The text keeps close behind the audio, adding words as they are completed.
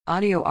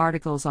Audio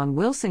articles on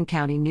Wilson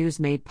County News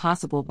made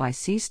possible by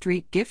C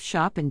Street Gift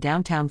Shop in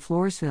downtown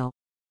Floresville.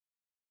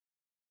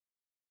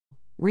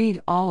 Read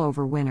all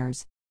over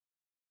winners.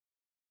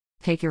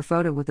 Take your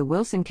photo with the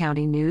Wilson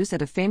County News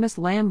at a famous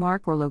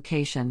landmark or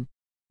location.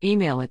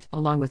 Email it,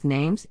 along with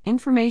names,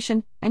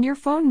 information, and your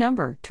phone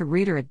number, to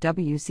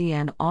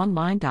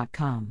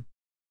reader@wcnonline.com.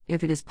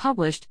 If it is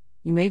published,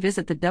 you may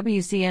visit the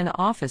WCN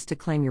office to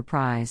claim your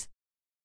prize.